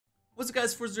What's up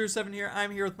guys, 407 here. I'm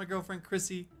here with my girlfriend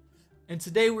Chrissy, and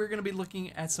today we're going to be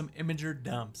looking at some Imgur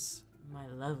dumps. My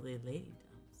lovely lady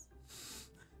dumps.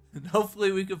 And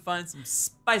hopefully we can find some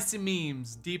spicy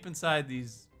memes deep inside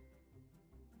these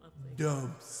Lovely.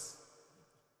 dumps.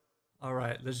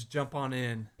 Alright, let's jump on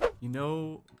in. You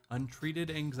know, untreated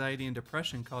anxiety and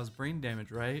depression cause brain damage,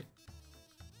 right?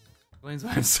 Explains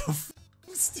why I'm so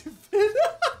stupid.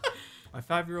 My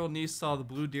 5-year-old niece saw the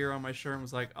blue deer on my shirt and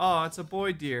was like, "Oh, it's a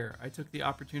boy deer." I took the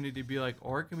opportunity to be like,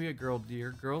 "Or it can be a girl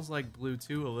deer. Girls like blue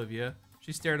too, Olivia."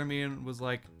 She stared at me and was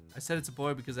like, "I said it's a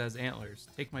boy because it has antlers.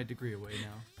 Take my degree away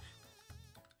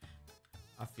now."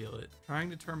 I feel it. Trying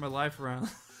to turn my life around.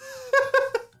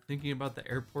 Thinking about the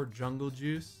airport jungle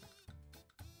juice.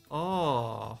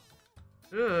 Oh.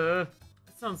 Ugh.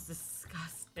 That sounds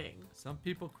disgusting. Some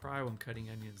people cry when cutting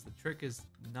onions. The trick is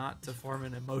not to form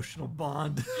an emotional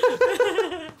bond.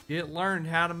 Get learned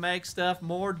how to make stuff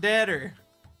more deader.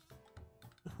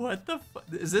 What the fuck?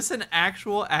 Is this an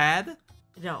actual ad?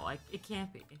 No, it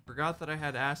can't be. Forgot that I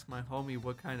had asked my homie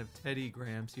what kind of Teddy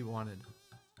Grahams he wanted.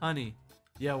 Honey,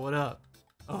 yeah, what up?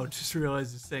 Oh, just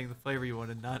realized he's saying the flavor you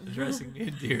wanted, not addressing me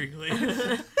endearingly.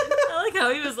 I like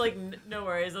how he was like, no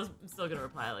worries, I'm still gonna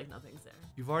reply like nothing's there.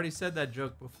 You've already said that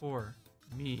joke before.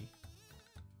 Me.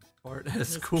 Art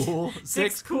as cool.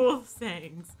 Six cool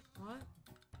sayings. What?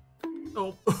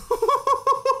 Oh.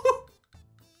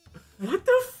 What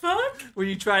the fuck? When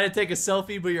you try to take a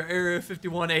selfie, but your Area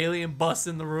 51 alien busts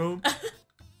in the room.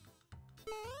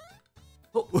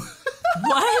 Oh.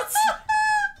 What?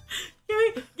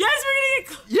 Yes, we're gonna get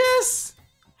close. Yes!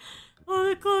 Oh,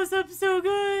 the close-up's so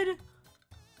good.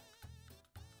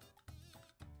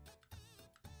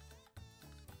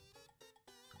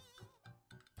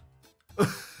 What?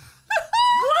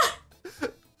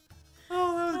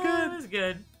 Oh, that was good. That was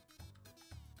good.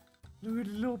 Look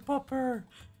at the little pupper.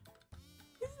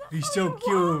 He's How so it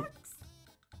cute. works?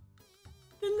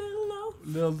 The little loaf.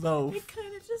 Little loaf. It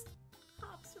kind of just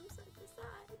hops from side to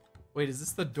side. Wait, is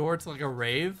this the door to like a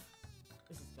rave?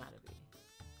 This has gotta be.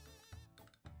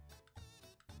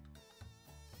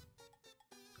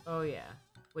 Oh yeah.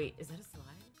 Wait, is that a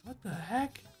slide? What the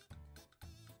heck?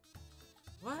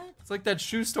 What? It's like that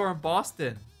shoe store in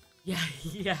Boston. Yeah,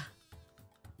 yeah.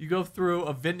 You go through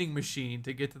a vending machine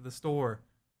to get to the store.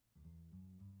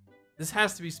 This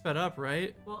has to be sped up,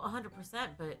 right? Well, 100%,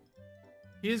 but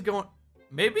He's going...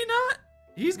 Maybe not?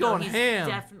 He's going he's ham.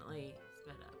 Definitely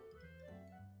sped up.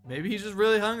 Maybe he's just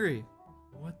really hungry.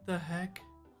 What the heck?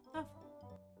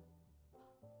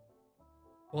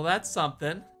 Well, that's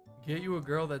something. Get you a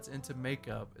girl that's into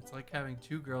makeup. It's like having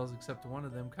 2 girls except one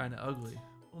of them kind of ugly.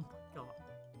 Oh my god.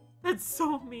 That's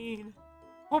so mean.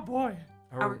 Oh boy.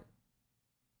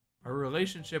 Our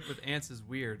relationship with ants is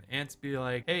weird. Ants be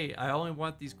like, "Hey, I only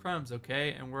want these crumbs,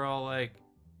 okay?" And we're all like,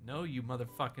 "No, you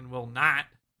motherfucking will not."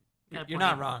 You're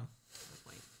not wrong.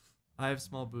 I have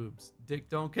small boobs. Dick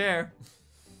don't care.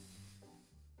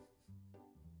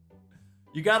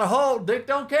 You got a hole. Dick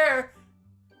don't care.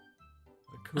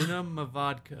 Hakuna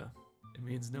Mavodka. It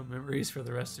means no memories for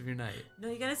the rest of your night. No,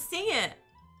 you gotta sing it.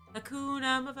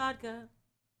 Hakuna Mavodka.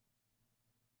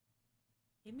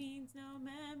 It means no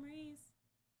memories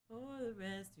for the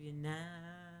rest of your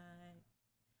night.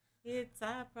 It's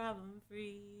our problem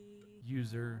free.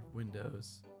 User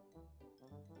Windows.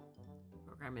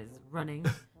 Program is running,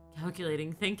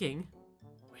 calculating, thinking.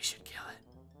 We should kill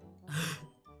it.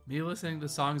 Me listening to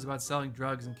songs about selling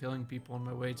drugs and killing people on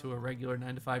my way to a regular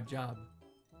 9-to-5 job.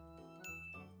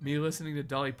 Me listening to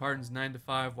Dolly Parton's 9 to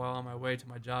 5 while on my way to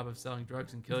my job of selling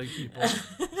drugs and killing people.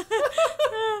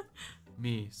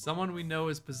 Me. Someone we know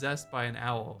is possessed by an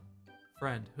owl.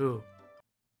 Friend. Who?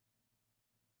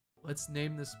 Let's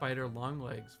name the spider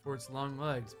Longlegs for its long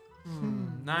legs.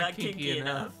 Not kinky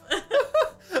enough.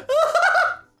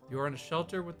 You're in a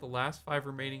shelter with the last 5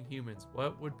 remaining humans.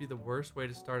 What would be the worst way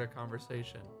to start a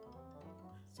conversation?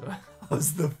 So,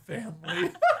 how's the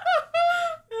family?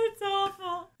 It's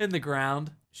awful. In the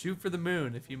ground. Shoot for the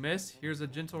moon. If you miss, here's a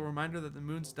gentle reminder that the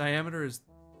moon's diameter is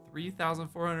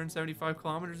 3,475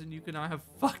 kilometers and you cannot have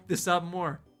fucked this up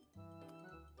more.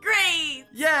 Great!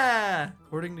 Yeah!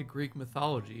 According to Greek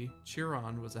mythology,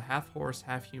 Chiron was a half-horse,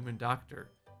 half-human doctor.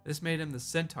 This made him the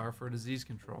centaur for disease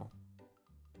control.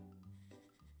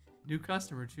 New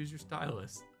customer, choose your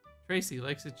stylist. Tracy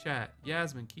likes to chat.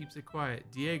 Yasmin keeps it quiet.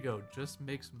 Diego just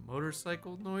makes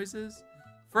motorcycle noises.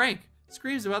 Frank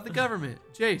screams about the government.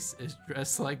 Jace is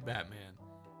dressed like Batman.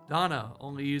 Donna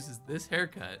only uses this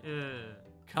haircut.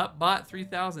 Cutbot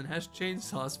 3000 has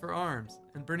chainsaws for arms.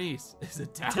 And Bernice is a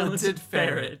talented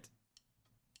ferret.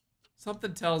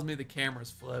 Something tells me the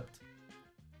camera's flipped.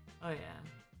 Oh yeah.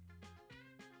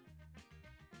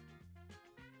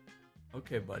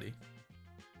 Okay, buddy.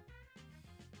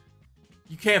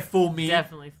 You can't fool me.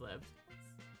 Definitely flipped.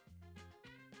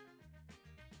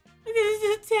 Look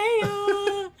at his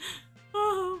tail.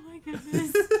 Oh my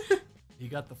goodness. You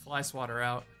got the fly swatter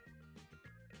out.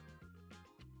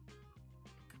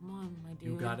 Come on, my dude.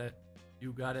 You got it.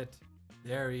 You got it.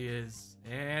 There he is.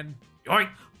 And yoink.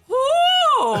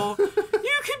 Whoa!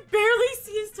 You could barely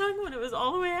see his tongue when it was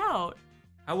all the way out.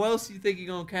 How else do you think you're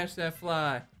gonna catch that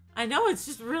fly? I know, it's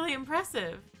just really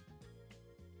impressive.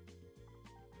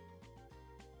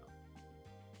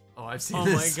 Oh, I've seen Oh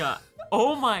this. my god.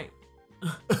 Oh my.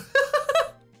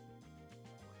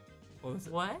 What was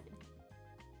it? What?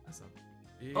 That's a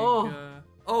big, Oh.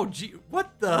 Oh, gee.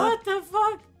 What the? What the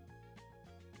fuck?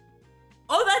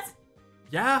 Oh, that's...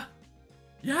 Yeah.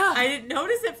 Yeah. I didn't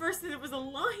notice at first that it was a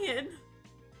lion.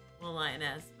 Well,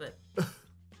 lioness, but...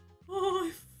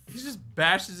 Oh, He just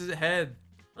bashes his head.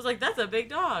 I was like, that's a big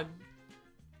dog.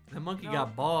 The monkey No.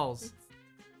 got balls.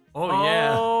 Oh,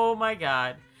 yeah. Oh my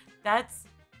god. That's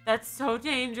so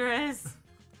dangerous.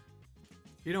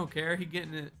 He don't care. He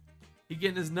getting it. He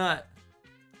getting his nut.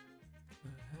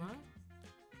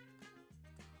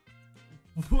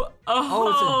 What? Oh,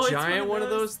 it's a one giant one of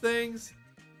those things?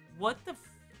 What the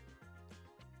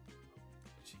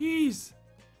Jeez.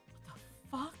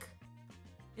 fuck?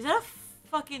 Is that a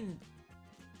fucking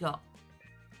dog?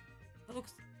 That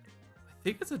looks I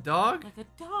think it's a dog. like a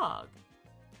dog.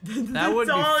 That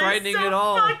wouldn't be frightening at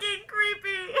all. Fucking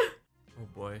creepy. Oh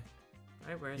boy.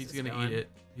 Alright, where is He's this gonna going? eat it.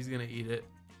 He's gonna eat it.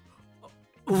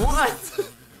 What?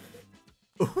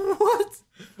 What?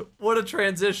 What a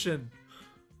transition.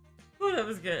 Oh, that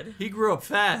was good. He grew up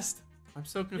fast. I'm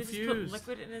so Did he just confused. put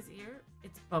liquid in his ear?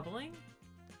 It's bubbling?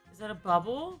 Is that a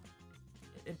bubble?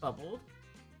 It bubbled.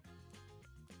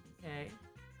 Okay.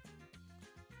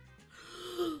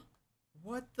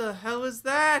 What the hell is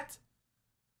that?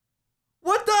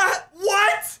 What the?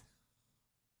 What?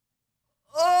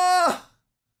 Oh!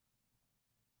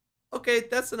 Okay,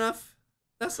 that's enough.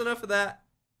 That's enough of that.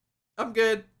 I'm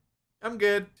good. I'm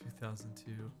good.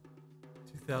 2002.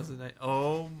 2009.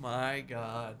 Oh my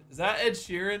god. Is that Ed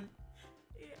Sheeran?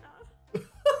 Yeah.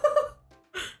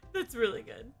 That's really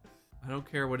good. I don't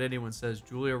care what anyone says.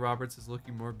 Julia Roberts is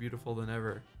looking more beautiful than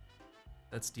ever.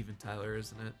 That's Steven Tyler,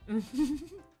 isn't it?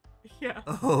 Yeah.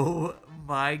 Oh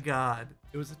my god.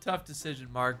 It was a tough decision,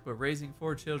 Mark, but raising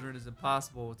 4 children is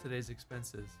impossible with today's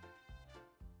expenses.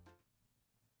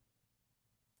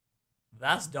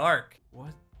 That's dark.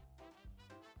 What?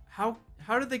 How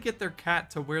did they get their cat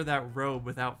to wear that robe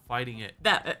without fighting it?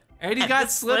 And he and got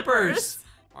the slippers.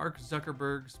 Mark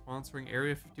Zuckerberg sponsoring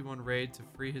Area 51 raid to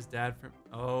free his dad from...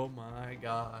 Oh my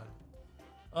god.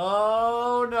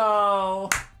 Oh no.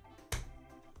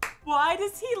 Why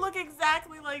does he look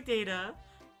exactly like Data?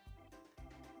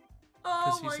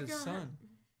 Oh Because my he's his god. son.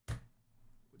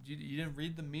 You didn't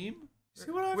read the meme?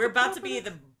 See what I have We're about put to up be with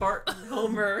the Bart and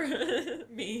Homer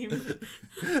meme.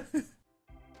 it?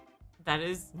 That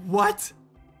is What?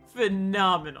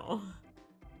 phenomenal.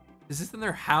 Is this in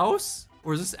their house?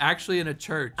 Or is this actually in a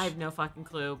church? I have no fucking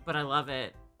clue, but I love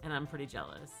it, and I'm pretty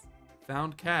jealous.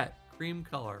 Found cat, cream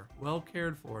color, well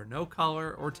cared for, no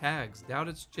collar or tags. Doubt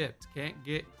it's chipped. Can't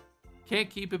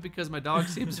keep it because my dog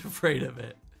seems afraid of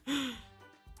it.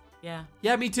 Yeah.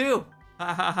 Yeah, me too.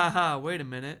 Ha ha ha ha. Wait a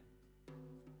minute.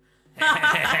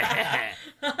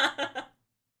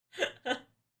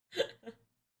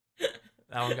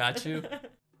 That one got you?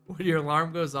 When your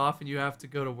alarm goes off and you have to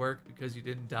go to work because you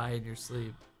didn't die in your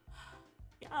sleep.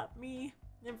 Yeah, me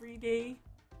every day.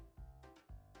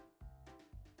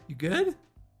 You good?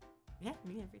 Yeah,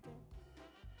 me every day.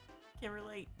 Can't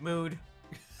relate. Mood.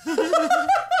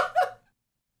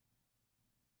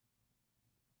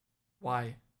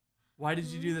 Why? Why did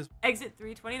you do this? Exit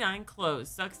 329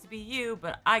 closed. Sucks to be you,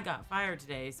 but I got fired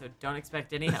today, so don't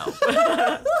expect any help.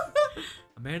 A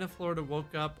man in Florida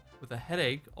woke up with a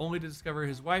headache only to discover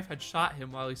his wife had shot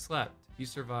him while he slept. He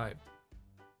survived.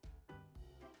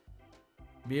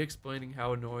 Me explaining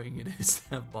how annoying it is to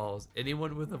have balls.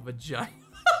 Anyone with a vagina.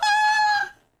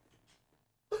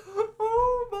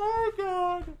 Oh my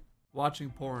god. Watching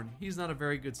porn. He's not a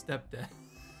very good stepdad.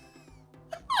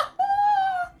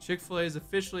 Chick-fil-A is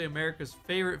officially America's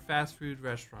favorite fast food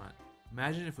restaurant.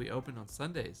 Imagine if we opened on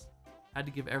Sundays. Had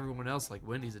to give everyone else like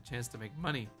Wendy's a chance to make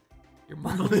money. Your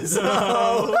mom is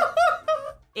No.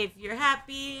 If you're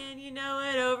happy and you know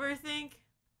it, overthink.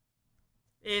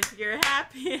 If you're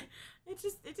happy, it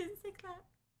didn't say clap.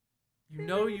 You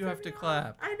know you have to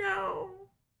clap. I know.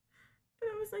 But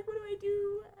I was like, what do I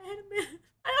do? I had a minute.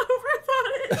 I overthought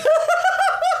it.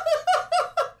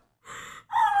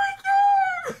 Oh my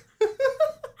god.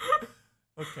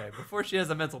 Okay, before she has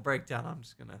a mental breakdown, I'm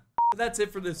just gonna... But that's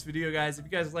it for this video, guys. If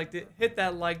you guys liked it, hit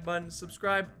that like button.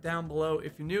 Subscribe down below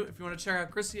if you're new. If you want to check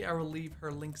out Chrissy, I will leave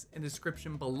her links in the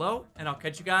description below. And I'll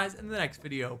catch you guys in the next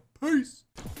video. Peace!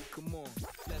 Come on,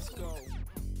 let's go.